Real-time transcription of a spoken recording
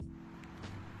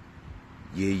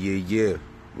Yeah.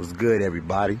 What's good,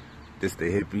 everybody? This the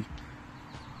hippie.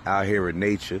 Out here in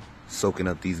nature, soaking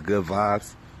up these good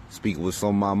vibes, speaking what's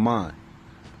on my mind.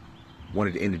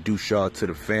 Wanted to introduce y'all to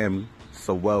the family,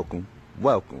 so welcome.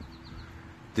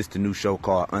 This the new show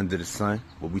called Under the Sun,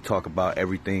 where we talk about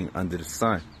everything under the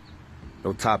sun.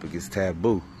 No topic is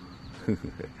taboo.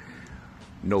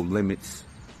 No limits.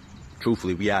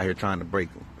 Truthfully, we out here trying to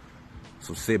break them.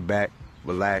 So sit back,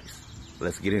 relax,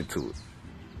 let's get into it.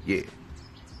 Yeah.